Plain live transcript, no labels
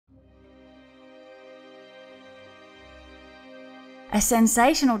A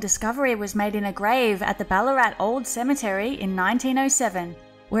sensational discovery was made in a grave at the Ballarat Old Cemetery in 1907,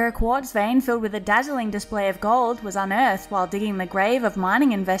 where a quartz vein filled with a dazzling display of gold was unearthed while digging the grave of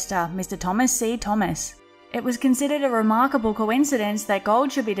mining investor Mr. Thomas C. Thomas. It was considered a remarkable coincidence that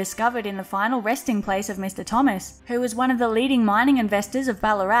gold should be discovered in the final resting place of Mr. Thomas, who was one of the leading mining investors of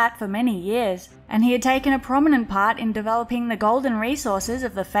Ballarat for many years, and he had taken a prominent part in developing the golden resources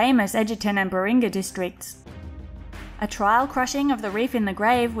of the famous Egerton and Berringa districts. A trial crushing of the reef in the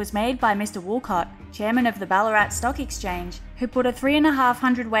grave was made by Mr. Woolcott, chairman of the Ballarat Stock Exchange, who put a 3.5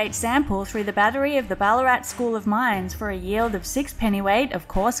 hundredweight sample through the battery of the Ballarat School of Mines for a yield of 6 pennyweight of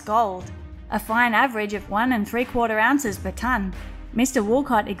coarse gold, a fine average of 1 3/4 ounces per tonne. Mr.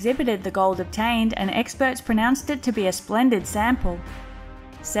 Woolcott exhibited the gold obtained, and experts pronounced it to be a splendid sample.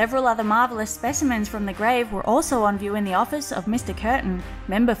 Several other marvellous specimens from the grave were also on view in the office of Mr. Curtin,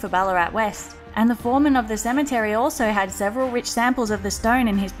 member for Ballarat West, and the foreman of the cemetery also had several rich samples of the stone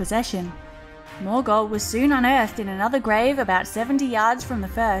in his possession. More gold was soon unearthed in another grave about 70 yards from the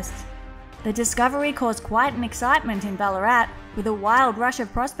first. The discovery caused quite an excitement in Ballarat, with a wild rush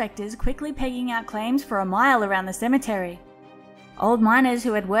of prospectors quickly pegging out claims for a mile around the cemetery. Old miners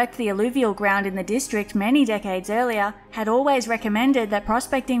who had worked the alluvial ground in the district many decades earlier had always recommended that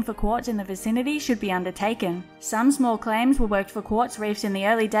prospecting for quartz in the vicinity should be undertaken. Some small claims were worked for quartz reefs in the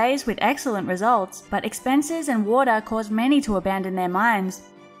early days with excellent results, but expenses and water caused many to abandon their mines.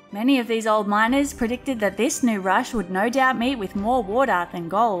 Many of these old miners predicted that this new rush would no doubt meet with more water than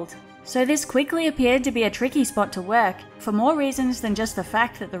gold. So this quickly appeared to be a tricky spot to work, for more reasons than just the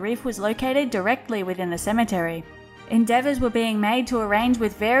fact that the reef was located directly within the cemetery. Endeavours were being made to arrange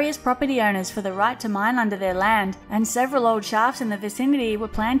with various property owners for the right to mine under their land, and several old shafts in the vicinity were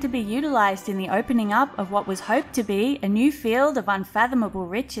planned to be utilised in the opening up of what was hoped to be a new field of unfathomable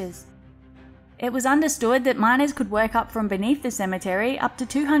riches. It was understood that miners could work up from beneath the cemetery up to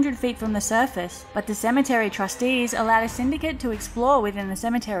 200 feet from the surface, but the cemetery trustees allowed a syndicate to explore within the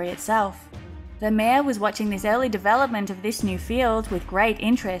cemetery itself. The mayor was watching this early development of this new field with great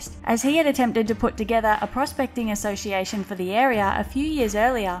interest, as he had attempted to put together a prospecting association for the area a few years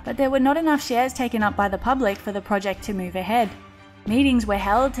earlier, but there were not enough shares taken up by the public for the project to move ahead. Meetings were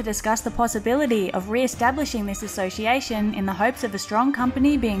held to discuss the possibility of re-establishing this association in the hopes of a strong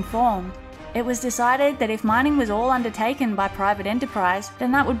company being formed. It was decided that if mining was all undertaken by private enterprise,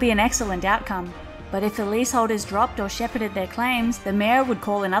 then that would be an excellent outcome. But if the leaseholders dropped or shepherded their claims, the mayor would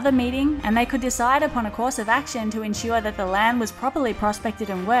call another meeting and they could decide upon a course of action to ensure that the land was properly prospected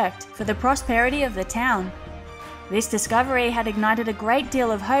and worked for the prosperity of the town. This discovery had ignited a great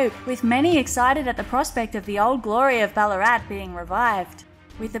deal of hope, with many excited at the prospect of the old glory of Ballarat being revived.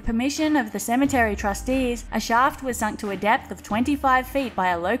 With the permission of the cemetery trustees, a shaft was sunk to a depth of 25 feet by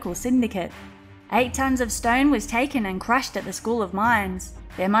a local syndicate. 8 tons of stone was taken and crushed at the School of Mines.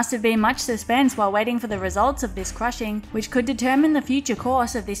 There must have been much suspense while waiting for the results of this crushing, which could determine the future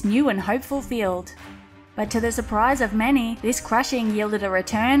course of this new and hopeful field. But to the surprise of many, this crushing yielded a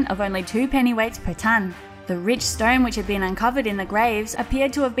return of only 2 pennyweights per tonne. The rich stone which had been uncovered in the graves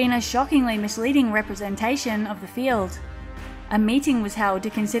appeared to have been a shockingly misleading representation of the field. A meeting was held to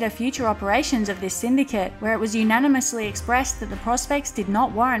consider future operations of this syndicate, where it was unanimously expressed that the prospects did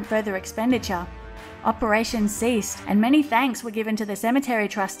not warrant further expenditure. Operations ceased, and many thanks were given to the cemetery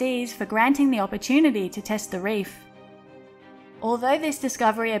trustees for granting the opportunity to test the reef. Although this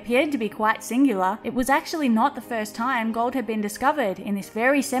discovery appeared to be quite singular, it was actually not the first time gold had been discovered in this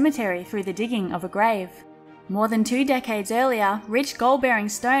very cemetery through the digging of a grave. More than 2 decades earlier, rich gold-bearing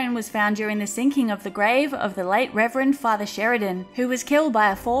stone was found during the sinking of the grave of the late Reverend Father Sheridan, who was killed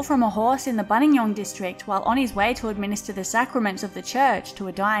by a fall from a horse in the Buninyong district while on his way to administer the sacraments of the church to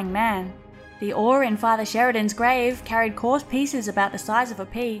a dying man. The ore in Father Sheridan's grave carried coarse pieces about the size of a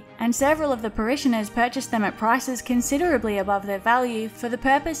pea, and several of the parishioners purchased them at prices considerably above their value for the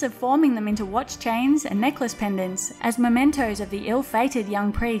purpose of forming them into watch chains and necklace pendants as mementos of the ill-fated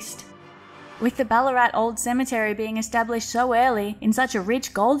young priest. With the Ballarat Old Cemetery being established so early in such a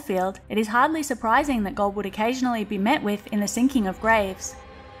rich gold field, it is hardly surprising that gold would occasionally be met with in the sinking of graves.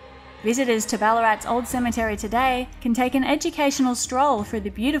 Visitors to Ballarat's Old Cemetery today can take an educational stroll through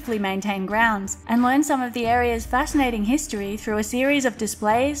the beautifully maintained grounds and learn some of the area's fascinating history through a series of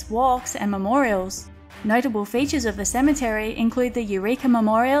displays, walks, and memorials. Notable features of the cemetery include the Eureka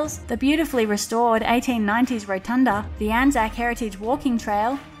Memorials, the beautifully restored 1890s rotunda, the Anzac Heritage Walking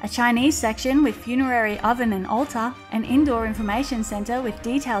Trail, a Chinese section with funerary oven and altar, an indoor information centre with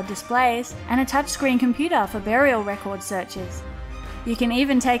detailed displays, and a touchscreen computer for burial record searches. You can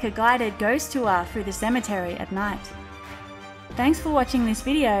even take a guided ghost tour through the cemetery at night. Thanks for watching this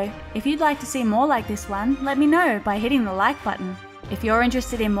video. If you'd like to see more like this one, let me know by hitting the like button. If you're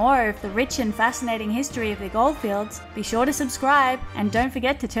interested in more of the rich and fascinating history of the Goldfields, be sure to subscribe and don't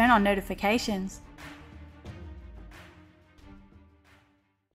forget to turn on notifications.